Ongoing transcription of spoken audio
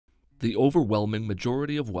The overwhelming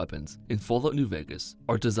majority of weapons in Fallout New Vegas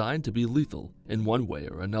are designed to be lethal in one way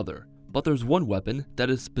or another, but there's one weapon that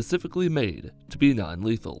is specifically made to be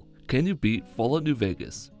non-lethal. Can you beat Fallout New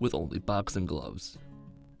Vegas with only boxing gloves?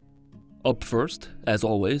 Up first, as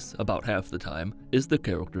always, about half the time, is the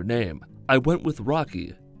character name. I went with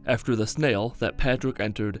Rocky, after the snail that Patrick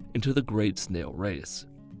entered into the Great Snail Race.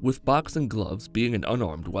 With boxing gloves being an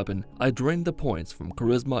unarmed weapon, I drained the points from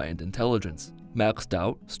charisma and intelligence, maxed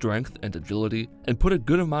out strength and agility, and put a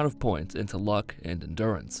good amount of points into luck and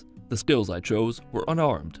endurance. The skills I chose were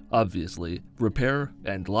unarmed, obviously, repair,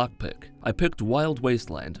 and lockpick. I picked Wild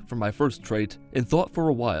Wasteland for my first trait and thought for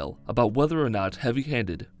a while about whether or not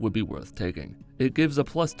heavy-handed would be worth taking. It gives a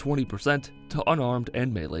plus 20% to unarmed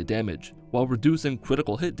and melee damage, while reducing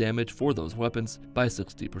critical hit damage for those weapons by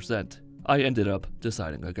 60%. I ended up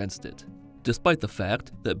deciding against it. Despite the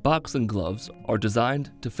fact that boxing gloves are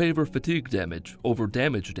designed to favor fatigue damage over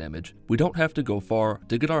damage, we don't have to go far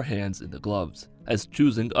to get our hands in the gloves, as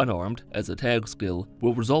choosing unarmed as a tag skill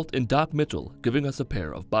will result in Doc Mitchell giving us a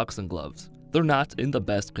pair of boxing gloves. They're not in the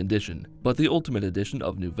best condition, but the Ultimate Edition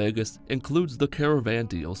of New Vegas includes the Caravan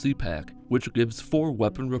DLC pack, which gives 4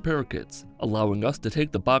 weapon repair kits, allowing us to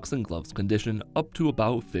take the boxing gloves condition up to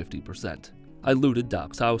about 50%. I looted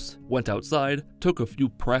Doc's house, went outside, took a few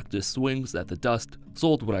practice swings at the dust,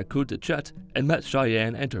 sold what I could to Chet, and met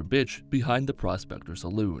Cheyenne and her bitch behind the Prospector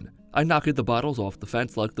Saloon. I knocked the bottles off the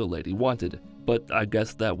fence like the lady wanted, but I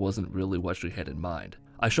guess that wasn't really what she had in mind.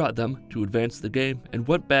 I shot them to advance the game and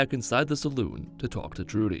went back inside the saloon to talk to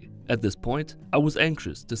Trudy. At this point, I was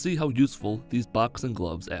anxious to see how useful these boxing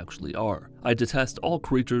gloves actually are. I detest all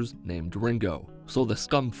creatures named Ringo, so the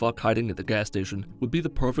scumfuck hiding at the gas station would be the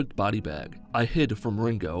perfect body bag. I hid from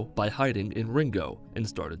Ringo by hiding in Ringo and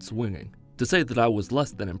started swinging. To say that I was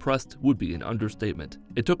less than impressed would be an understatement.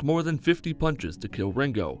 It took more than 50 punches to kill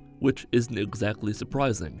Ringo, which isn't exactly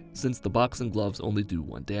surprising, since the boxing gloves only do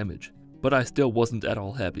 1 damage. But I still wasn't at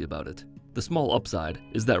all happy about it. The small upside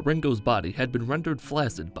is that Ringo's body had been rendered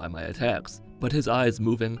flaccid by my attacks, but his eyes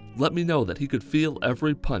moving let me know that he could feel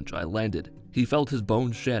every punch I landed. He felt his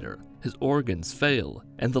bones shatter, his organs fail,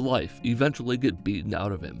 and the life eventually get beaten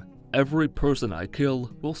out of him. Every person I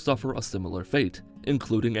kill will suffer a similar fate,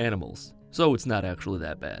 including animals. So it's not actually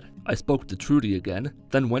that bad. I spoke to Trudy again,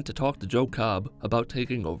 then went to talk to Joe Cobb about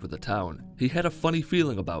taking over the town. He had a funny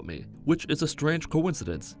feeling about me, which is a strange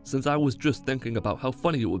coincidence since I was just thinking about how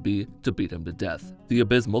funny it would be to beat him to death. The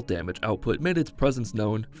abysmal damage output made its presence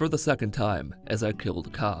known for the second time as I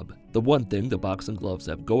killed Cobb. The one thing the boxing gloves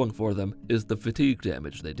have going for them is the fatigue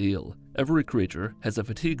damage they deal. Every creature has a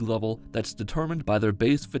fatigue level that's determined by their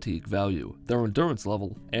base fatigue value, their endurance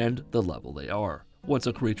level, and the level they are. Once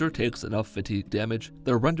a creature takes enough fatigue damage,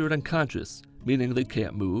 they're rendered unconscious, meaning they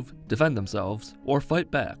can't move, defend themselves, or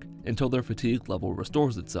fight back until their fatigue level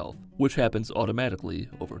restores itself, which happens automatically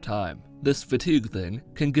over time. This fatigue thing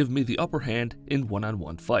can give me the upper hand in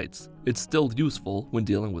one-on-one fights. It's still useful when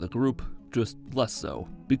dealing with a group, just less so.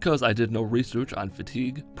 Because I did no research on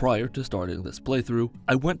fatigue prior to starting this playthrough,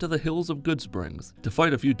 I went to the Hills of Goodsprings to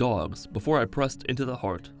fight a few dogs before I pressed into the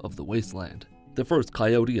heart of the wasteland. The first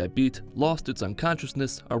coyote I beat lost its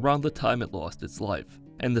unconsciousness around the time it lost its life,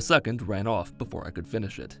 and the second ran off before I could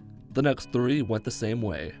finish it. The next 3 went the same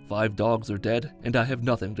way. 5 dogs are dead, and I have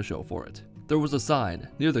nothing to show for it. There was a sign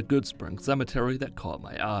near the Goodsprings Cemetery that caught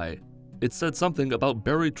my eye. It said something about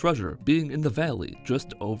buried treasure being in the valley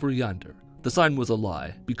just over yonder. The sign was a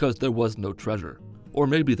lie, because there was no treasure. Or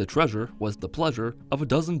maybe the treasure was the pleasure of a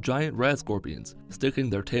dozen giant rad scorpions sticking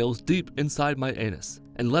their tails deep inside my anus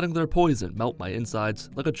and letting their poison melt my insides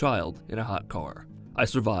like a child in a hot car. I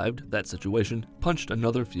survived that situation, punched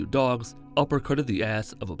another few dogs, uppercutted the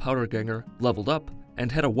ass of a powder ganger, leveled up,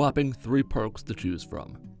 and had a whopping 3 perks to choose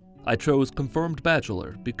from. I chose Confirmed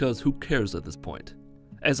Bachelor because who cares at this point?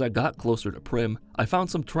 As I got closer to Prim, I found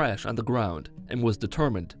some trash on the ground and was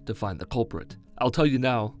determined to find the culprit. I'll tell you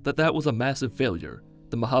now that that was a massive failure.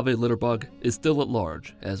 The Mojave litterbug is still at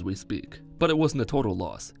large as we speak. But it wasn't a total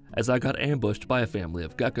loss, as I got ambushed by a family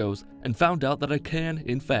of geckos and found out that I can,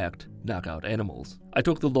 in fact, knock out animals. I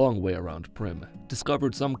took the long way around Prim,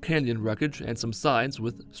 discovered some canyon wreckage and some signs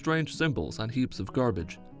with strange symbols on heaps of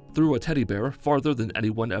garbage, threw a teddy bear farther than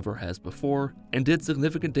anyone ever has before, and did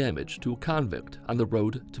significant damage to a convict on the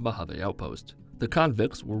road to Mojave Outpost. The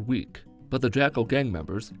convicts were weak, but the Jackal gang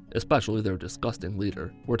members, especially their disgusting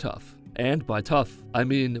leader, were tough. And by tough, I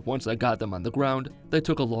mean once I got them on the ground, they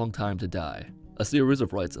took a long time to die. A series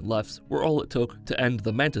of rights and lefts were all it took to end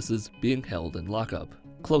the mantises being held in lockup.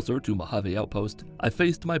 Closer to Mojave Outpost, I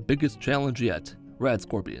faced my biggest challenge yet, rad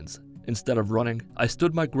scorpions. Instead of running, I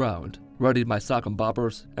stood my ground, readied my sock and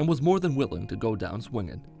boppers, and was more than willing to go down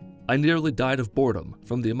swinging. I nearly died of boredom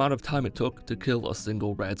from the amount of time it took to kill a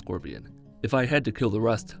single rad scorpion. If I had to kill the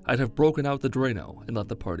rest, I'd have broken out the Drano and let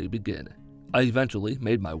the party begin. I eventually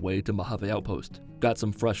made my way to Mojave Outpost, got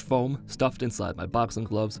some fresh foam stuffed inside my boxing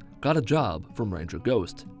gloves, got a job from Ranger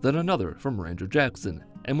Ghost, then another from Ranger Jackson,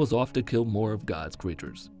 and was off to kill more of God's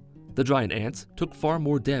creatures. The giant ants took far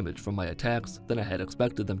more damage from my attacks than I had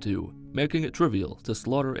expected them to, making it trivial to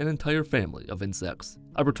slaughter an entire family of insects.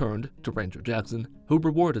 I returned to Ranger Jackson, who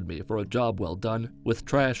rewarded me for a job well done with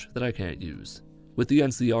trash that I can't use. With the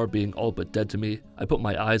NCR being all but dead to me, I put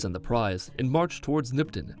my eyes on the prize and marched towards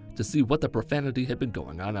Mitten to see what the profanity had been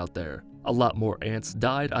going on out there. A lot more ants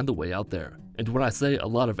died on the way out there. And when I say a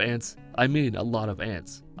lot of ants, I mean a lot of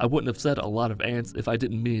ants. I wouldn't have said a lot of ants if I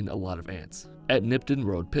didn't mean a lot of ants. At Nipton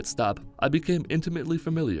Road Pit Stop, I became intimately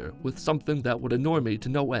familiar with something that would annoy me to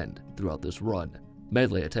no end throughout this run: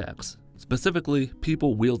 melee attacks. Specifically,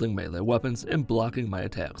 people wielding melee weapons and blocking my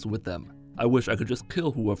attacks with them. I wish I could just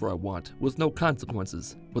kill whoever I want with no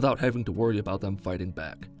consequences without having to worry about them fighting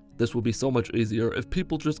back. This would be so much easier if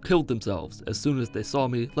people just killed themselves as soon as they saw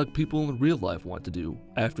me, like people in real life want to do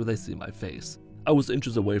after they see my face. I was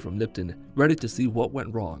inches away from Nipton, ready to see what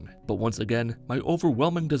went wrong, but once again, my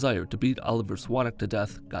overwhelming desire to beat Oliver Swanwick to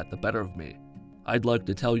death got the better of me. I'd like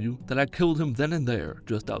to tell you that I killed him then and there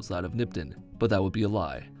just outside of Nipton, but that would be a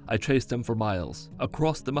lie. I chased him for miles,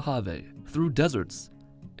 across the Mojave, through deserts,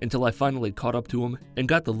 until I finally caught up to him and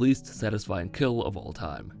got the least satisfying kill of all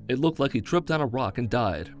time. It looked like he tripped on a rock and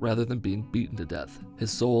died rather than being beaten to death. His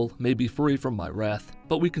soul may be free from my wrath,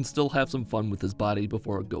 but we can still have some fun with his body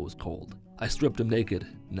before it goes cold. I stripped him naked,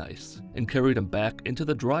 nice, and carried him back into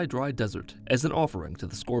the dry desert as an offering to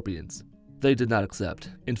the scorpions. They did not accept.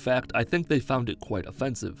 In fact, I think they found it quite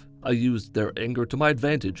offensive. I used their anger to my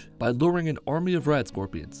advantage by luring an army of rad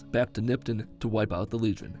scorpions back to Nipton to wipe out the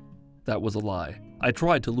Legion. That was a lie. I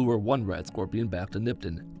tried to lure one rad scorpion back to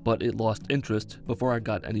Nipton, but it lost interest before I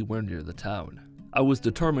got anywhere near the town. I was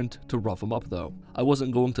determined to rough him up though. I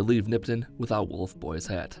wasn't going to leave Nipton without Wolf Boy's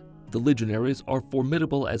hat. The Legionaries are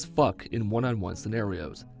formidable as fuck in one-on-one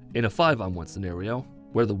scenarios. In a 5-on-1 scenario,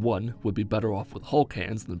 where the one would be better off with Hulk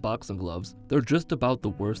hands than boxing gloves, they're just about the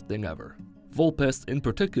worst thing ever. Vulpes in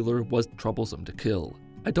particular was troublesome to kill.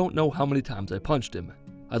 I don't know how many times I punched him.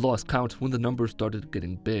 I lost count when the numbers started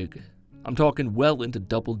getting big. I'm talking well into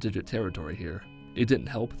double-digit territory here. It didn't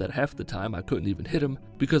help that half the time I couldn't even hit him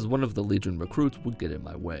because one of the Legion recruits would get in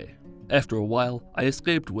my way. After a while, I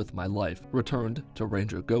escaped with my life, returned to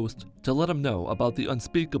Ranger Ghost to let him know about the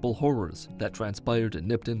unspeakable horrors that transpired in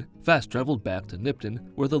Nipton, fast-traveled back to Nipton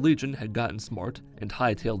where the Legion had gotten smart and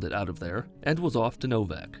hightailed it out of there, and was off to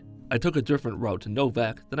Novak. I took a different route to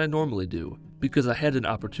Novak than I normally do, because I had an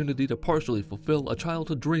opportunity to partially fulfill a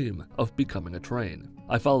childhood dream of becoming a train.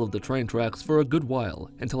 I followed the train tracks for a good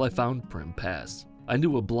while until I found Prim Pass. I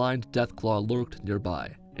knew a blind Deathclaw lurked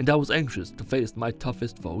nearby, and I was anxious to face my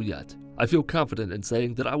toughest foe yet. I feel confident in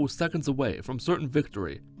saying that I was seconds away from certain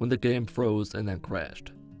victory when the game froze and then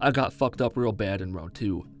crashed. I got fucked up real bad in round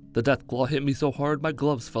 2. The Deathclaw hit me so hard my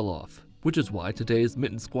gloves fell off, which is why today's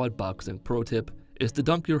Mitten Squad boxing pro tip is to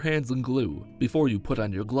dunk your hands in glue before you put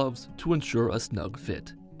on your gloves to ensure a snug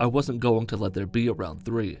fit. I wasn't going to let there be a round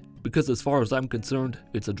 3, because as far as I'm concerned,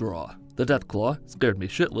 it's a draw. The Deathclaw scared me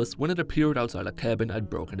shitless when it appeared outside a cabin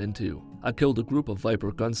I'd broken into. I killed a group of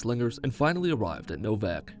Viper gunslingers and finally arrived at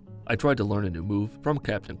Novak. I tried to learn a new move from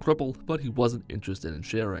Captain Cripple, but he wasn't interested in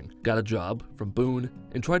sharing. Got a job from Boone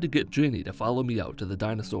and tried to get Jeannie to follow me out to the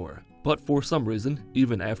dinosaur. But for some reason,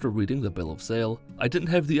 even after reading the bill of sale, I didn't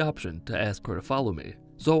have the option to ask her to follow me.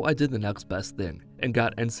 So I did the next best thing, and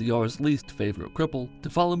got NCR's least favorite cripple to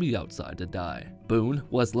follow me outside to die. Boone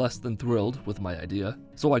was less than thrilled with my idea,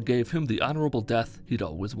 so I gave him the honorable death he'd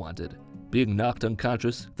always wanted. Being knocked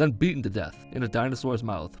unconscious, then beaten to death in a dinosaur's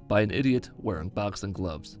mouth by an idiot wearing boxing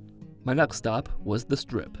gloves. My next stop was the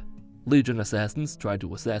Strip. Legion assassins tried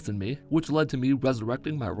to assassinate me, which led to me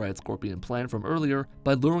resurrecting my Rad Scorpion plan from earlier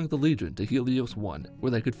by luring the Legion to Helios 1,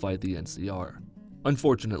 where they could fight the NCR.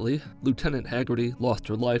 Unfortunately, Lieutenant Haggerty lost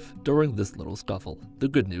her life during this little scuffle. The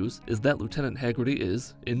good news is that Lieutenant Haggerty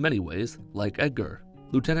is, in many ways, like Edgar.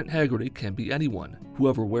 Lieutenant Haggerty can be anyone.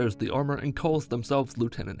 Whoever wears the armor and calls themselves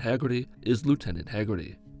Lieutenant Haggerty is Lieutenant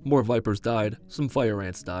Haggerty. More Vipers died, some fire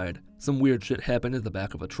ants died, some weird shit happened in the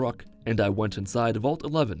back of a truck, and I went inside Vault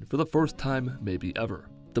 11 for the first time maybe ever.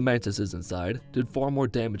 The mantises inside did far more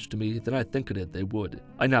damage to me than I think they would.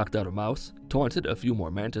 I knocked out a mouse, taunted a few more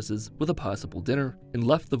mantises with a possible dinner, and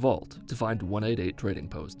left the vault to find 188 Trading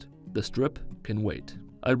Post. The Strip can wait.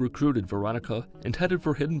 I recruited Veronica and headed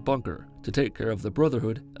for Hidden Bunker to take care of the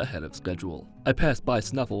Brotherhood ahead of schedule. I passed by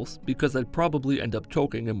Snuffles because I'd probably end up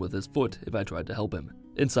choking him with his foot if I tried to help him.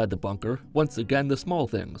 Inside the bunker, once again the small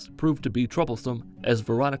things proved to be troublesome as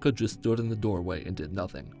Veronica just stood in the doorway and did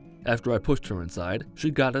nothing. After I pushed her inside,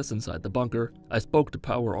 she got us inside the bunker. I spoke to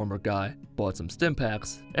Power Armor Guy, bought some stim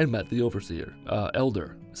packs, and met the Overseer,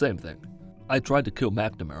 Elder, same thing. I tried to kill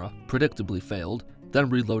McNamara, predictably failed, then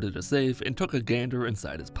reloaded a save and took a gander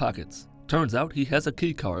inside his pockets. Turns out he has a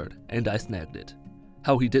key card, and I snagged it.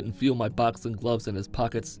 How he didn't feel my boxing gloves in his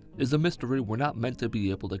pockets is a mystery we're not meant to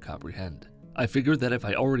be able to comprehend. I figured that if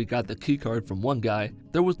I already got the key card from one guy,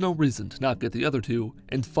 there was no reason to not get the other two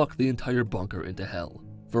and fuck the entire bunker into hell.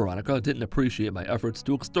 Veronica didn't appreciate my efforts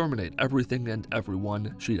to exterminate everything and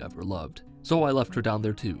everyone she'd ever loved, so I left her down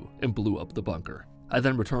there too and blew up the bunker. I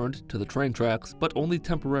then returned to the train tracks, but only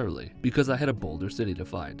temporarily because I had a Boulder City to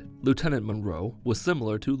find. Lieutenant Monroe was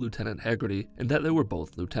similar to Lieutenant Haggerty in that they were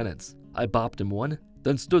both lieutenants. I bopped him one,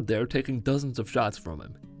 then stood there taking dozens of shots from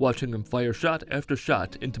him. Watching him fire shot after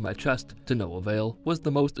shot into my chest to no avail was the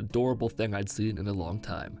most adorable thing I'd seen in a long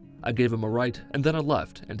time. I gave him a right and then a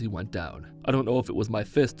left, and he went down. I don't know if it was my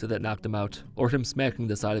fist that knocked him out, or him smacking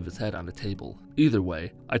the side of his head on a table. Either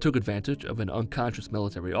way, I took advantage of an unconscious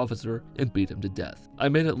military officer and beat him to death. I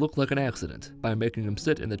made it look like an accident by making him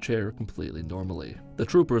sit in the chair completely normally. The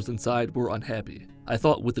troopers inside were unhappy. I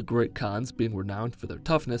thought with the Great Khans being renowned for their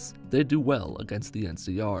toughness, they'd do well against the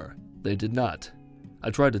NCR. They did not.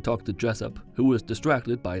 I tried to talk to Jessup, who was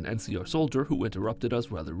distracted by an NCR soldier who interrupted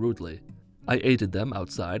us rather rudely. I aided them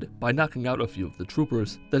outside by knocking out a few of the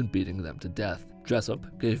troopers, then beating them to death.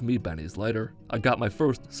 Jessup gave me Benny's lighter. I got my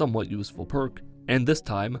first somewhat useful perk, and this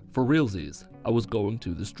time, for realsies, I was going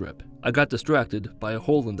to the strip. I got distracted by a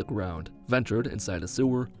hole in the ground, ventured inside a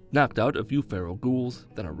sewer, knocked out a few feral ghouls,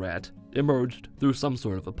 then a rat, emerged through some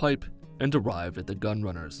sort of a pipe, and arrived at the gun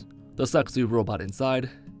runners. The sexy robot inside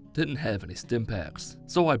didn't have any stim packs,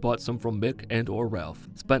 so I bought some from Mick and or Ralph,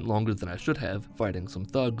 spent longer than I should have fighting some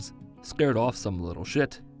thugs, scared off some little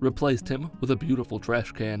shit, replaced him with a beautiful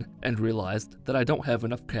trash can, and realized that I don't have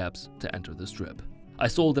enough caps to enter the strip. I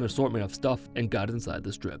sold an assortment of stuff and got inside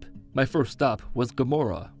the strip. My first stop was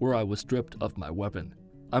Gomorrah, where I was stripped of my weapon.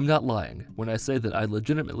 I'm not lying when I say that I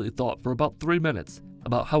legitimately thought for about 3 minutes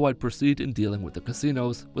about how I'd proceed in dealing with the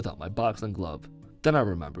casinos without my boxing glove. Then I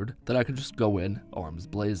remembered that I could just go in arms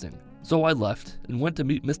blazing. So I left and went to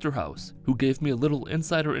meet Mr. House, who gave me a little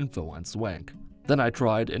insider info on Swank. Then I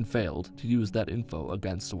tried and failed to use that info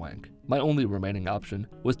against Swank. My only remaining option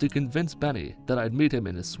was to convince Benny that I'd meet him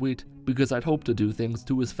in his suite because I'd hoped to do things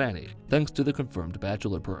to his fanny, thanks to the confirmed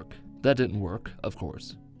bachelor perk. That didn't work, of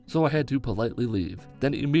course. So I had to politely leave,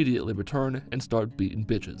 then immediately return and start beating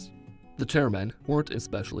bitches. The chairmen weren't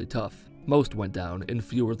especially tough. Most went down in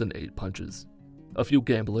fewer than 8 punches. A few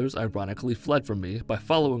gamblers ironically fled from me by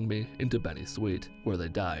following me into Benny's suite, where they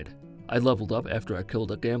died. I leveled up after I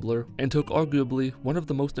killed a gambler and took arguably one of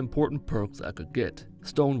the most important perks I could get,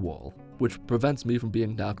 Stonewall, which prevents me from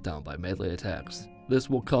being knocked down by melee attacks. This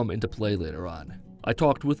will come into play later on. I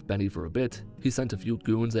talked with Benny for a bit, he sent a few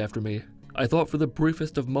goons after me. I thought for the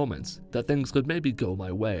briefest of moments that things could maybe go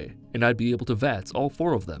my way, and I'd be able to VATS all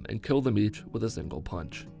 4 of them and kill them each with a single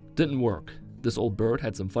punch. Didn't work. This old bird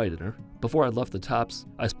had some fight in her. Before I left the tops,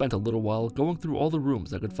 I spent a little while going through all the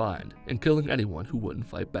rooms I could find and killing anyone who wouldn't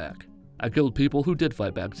fight back. I killed people who did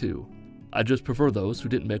fight back too. I just prefer those who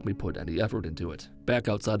didn't make me put any effort into it. Back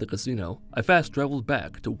outside the casino, I fast traveled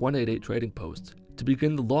back to 188 Trading Post to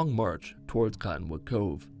begin the long march towards Cottonwood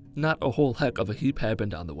Cove. Not a whole heck of a heap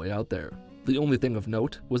happened on the way out there. The only thing of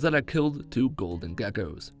note was that I killed 2 golden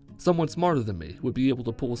geckos. Someone smarter than me would be able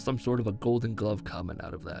to pull some sort of a golden glove comment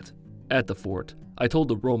out of that. At the fort, I told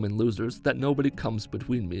the Roman losers that nobody comes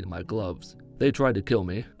between me and my gloves. They tried to kill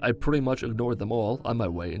me. I pretty much ignored them all on my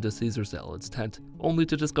way into Caesar Salad's tent, only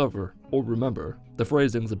to discover, or remember, the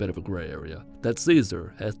phrasing's a bit of a gray area, that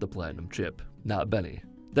Caesar has the platinum chip, not Benny.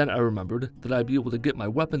 Then I remembered that I'd be able to get my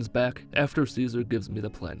weapons back after Caesar gives me the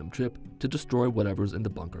platinum chip to destroy whatever's in the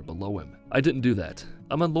bunker below him. I didn't do that.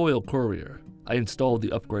 I'm a loyal courier. I installed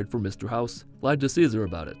the upgrade for Mr. House, lied to Caesar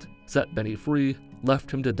about it, set Benny free,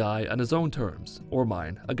 left him to die on his own terms, or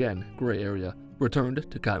mine, again, gray area, returned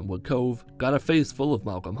to Cottonwood Cove, got a face full of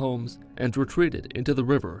Malcolm homes, and retreated into the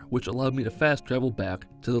river, which allowed me to fast travel back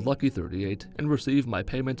to the Lucky 38 and receive my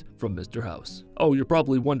payment from Mr. House. Oh, you're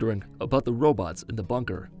probably wondering about the robots in the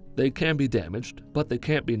bunker. They can be damaged, but they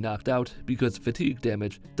can't be knocked out because fatigue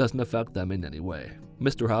damage doesn't affect them in any way.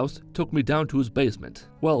 Mr. House took me down to his basement.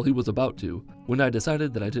 Well, he was about to, when I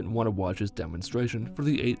decided that I didn't want to watch his demonstration for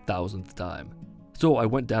the 8,000th time. So I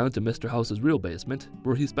went down to Mr. House's real basement,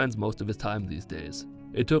 where he spends most of his time these days.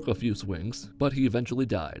 It took a few swings, but he eventually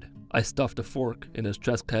died. I stuffed a fork in his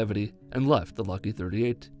chest cavity and left the Lucky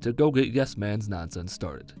 38 to go get Yes Man's nonsense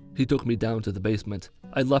started. He took me down to the basement.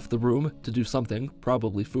 I left the room to do something,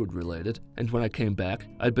 probably food related, and when I came back,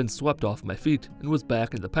 I'd been swept off my feet and was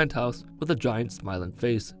back in the penthouse with a giant smiling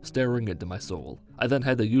face staring into my soul. I then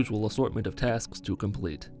had the usual assortment of tasks to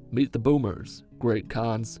complete. Meet the Boomers, Great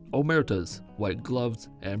Khans, Omertas, White Gloves,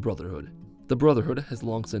 and Brotherhood. The Brotherhood has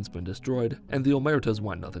long since been destroyed, and the Omertas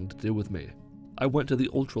want nothing to do with me. I went to the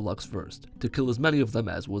Ultralux first, to kill as many of them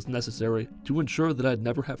as was necessary to ensure that I'd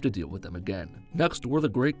never have to deal with them again. Next were the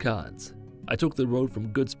Great Khans. I took the road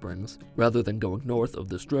from Good Springs, rather than going north of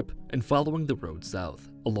the Strip and following the road south.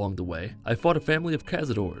 Along the way, I fought a family of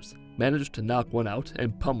Cazadors, managed to knock one out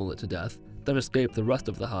and pummel it to death, then escaped the rest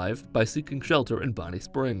of the hive by seeking shelter in Bonnie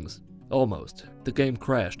Springs. Almost. The game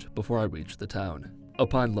crashed before I reached the town.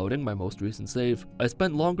 Upon loading my most recent save, I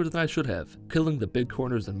spent longer than I should have, killing the big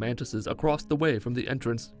corners and mantises across the way from the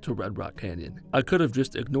entrance to Red Rock Canyon. I could have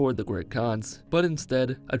just ignored the Great Khans, but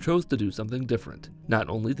instead, I chose to do something different. Not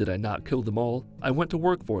only did I not kill them all, I went to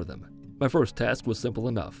work for them. My first task was simple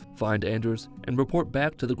enough: find Anders and report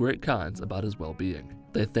back to the Great Khans about his well-being.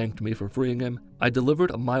 They thanked me for freeing him. I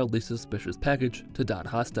delivered a mildly suspicious package to Don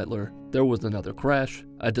Hostetler. There was another crash.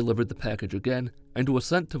 I delivered the package again, and was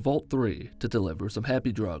sent to Vault 3 to deliver some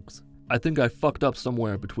happy drugs. I think I fucked up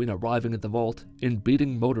somewhere between arriving at the vault and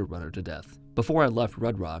beating Motor Runner to death. Before I left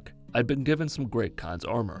Red Rock, I'd been given some Great Khan's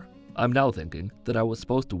armor. I'm now thinking that I was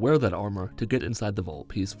supposed to wear that armor to get inside the vault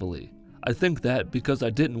peacefully. I think that because I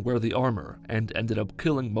didn't wear the armor and ended up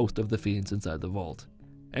killing most of the fiends inside the vault.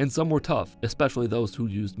 And some were tough, especially those who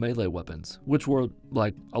used melee weapons, which were,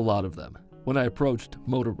 like, a lot of them. When I approached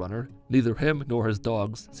Motor Runner, neither him nor his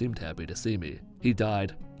dogs seemed happy to see me. He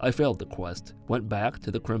died. I failed the quest, went back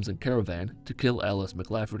to the Crimson Caravan to kill Alice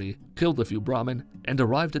McLafferty, killed a few Brahmin, and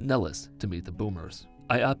arrived at Nellis to meet the Boomers.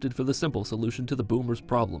 I opted for the simple solution to the Boomers'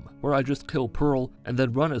 problem, where I just kill Pearl and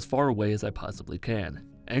then run as far away as I possibly can.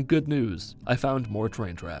 And good news, I found more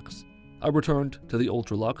train tracks. I returned to the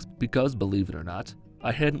Ultralux because, believe it or not,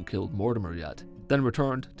 I hadn't killed Mortimer yet, then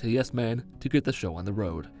returned to Yes Man to get the show on the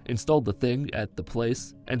road, installed the thing at the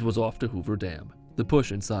place, and was off to Hoover Dam. The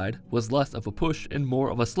push inside was less of a push and more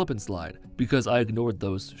of a slip and slide, because I ignored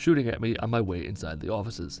those shooting at me on my way inside the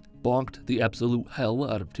offices, bonked the absolute hell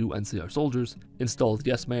out of 2 NCR soldiers, installed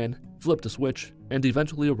Yes Man, flipped a switch, and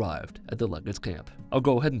eventually arrived at the Legates camp. I'll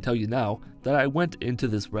go ahead and tell you now that I went into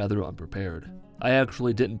this rather unprepared. I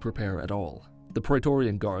actually didn't prepare at all. The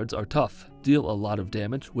Praetorian guards are tough, deal a lot of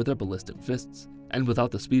damage with their ballistic fists, and without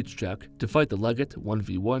the speech check to fight the Legate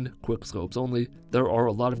 1v1, quick scopes only, there are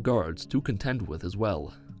a lot of guards to contend with as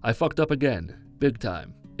well. I fucked up again, big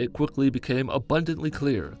time. It quickly became abundantly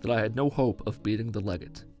clear that I had no hope of beating the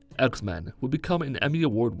Legate. X-Men would become an Emmy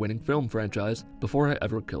Award-winning film franchise before I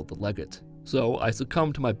ever killed the Legate. So I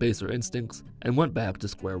succumbed to my baser instincts and went back to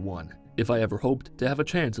square one. If I ever hoped to have a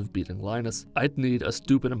chance of beating Linus, I'd need a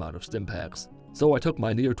stupid amount of stim packs. So I took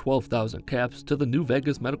my near 12,000 caps to the New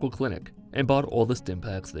Vegas Medical Clinic and bought all the stim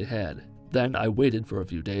packs they had. Then I waited for a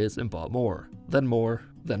few days and bought more, then more,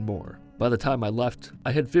 then more. By the time I left,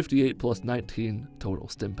 I had 58 plus 19 total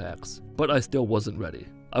stim packs, but I still wasn't ready.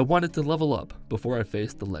 I wanted to level up before I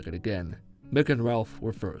faced the Legate again. Mick and Ralph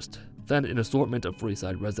were first, then an assortment of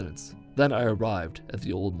Freeside residents. Then I arrived at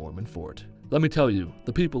the old Mormon fort. Let me tell you,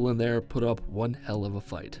 the people in there put up one hell of a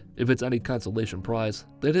fight. If it's any consolation prize,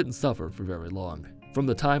 they didn't suffer for very long. From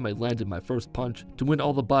the time I landed my first punch to when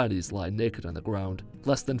all the bodies lie naked on the ground,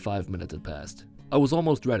 less than 5 minutes had passed. I was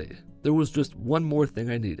almost ready. There was just one more thing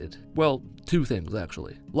I needed. Well, 2 things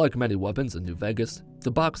actually. Like many weapons in New Vegas,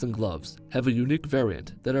 the boxing gloves have a unique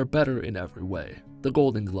variant that are better in every way. The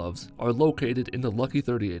golden gloves are located in the Lucky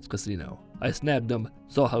 38's casino. I snagged them,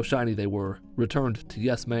 saw how shiny they were, returned to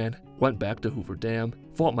Yes Man, went back to Hoover Dam,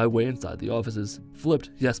 fought my way inside the offices,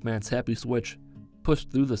 flipped Yes Man's happy switch,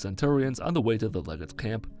 pushed through the Centurions on the way to the Legate's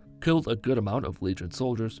camp, killed a good amount of Legion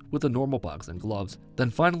soldiers with the normal boxing gloves,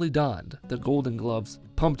 then finally donned the golden gloves,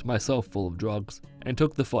 pumped myself full of drugs, and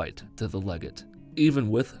took the fight to the Legate. Even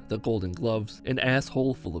with the golden gloves, an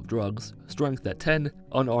asshole full of drugs, strength at 10,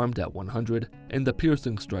 unarmed at 100, and the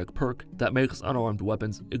piercing strike perk that makes unarmed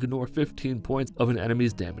weapons ignore 15 points of an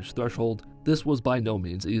enemy's damage threshold, this was by no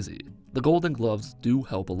means easy. The golden gloves do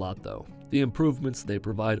help a lot though. The improvements they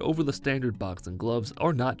provide over the standard boxing gloves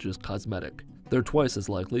are not just cosmetic. They're twice as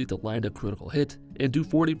likely to land a critical hit and do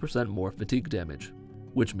 40% more fatigue damage,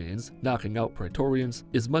 which means knocking out Praetorians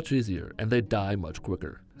is much easier and they die much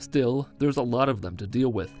quicker. Still, there's a lot of them to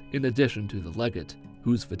deal with, in addition to the Legate.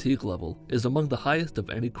 whose fatigue level is among the highest of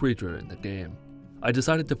any creature in the game. I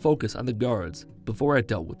decided to focus on the guards before I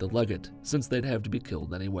dealt with the legate, since they'd have to be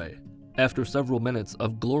killed anyway. After several minutes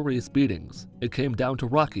of glorious beatings, it came down to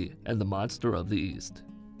Rocky and the monster of the East.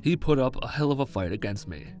 He put up a hell of a fight against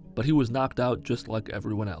me, but he was knocked out just like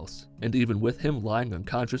everyone else, and even with him lying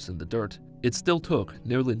unconscious in the dirt, it still took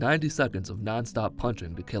nearly 90 seconds of non-stop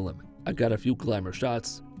punching to kill him. I got a few glamour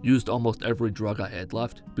shots, used almost every drug I had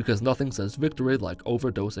left, because nothing says victory like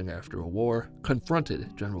overdosing after a war,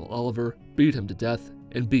 confronted General Oliver, beat him to death,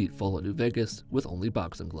 and beat Fallout New Vegas with only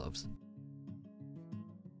boxing gloves.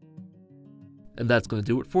 And that's going to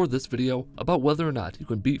do it for this video about whether or not you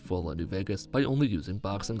can beat Fallout New Vegas by only using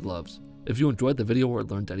boxing gloves. If you enjoyed the video or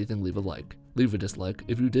learned anything, leave a like. Leave a dislike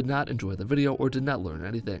if you did not enjoy the video or did not learn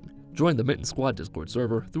anything. Join the Mitten Squad Discord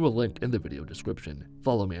server through a link in the video description.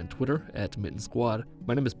 Follow me on Twitter at Mitten Squad.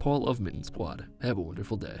 My name is Paul of Mitten Squad. Have a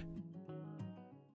wonderful day.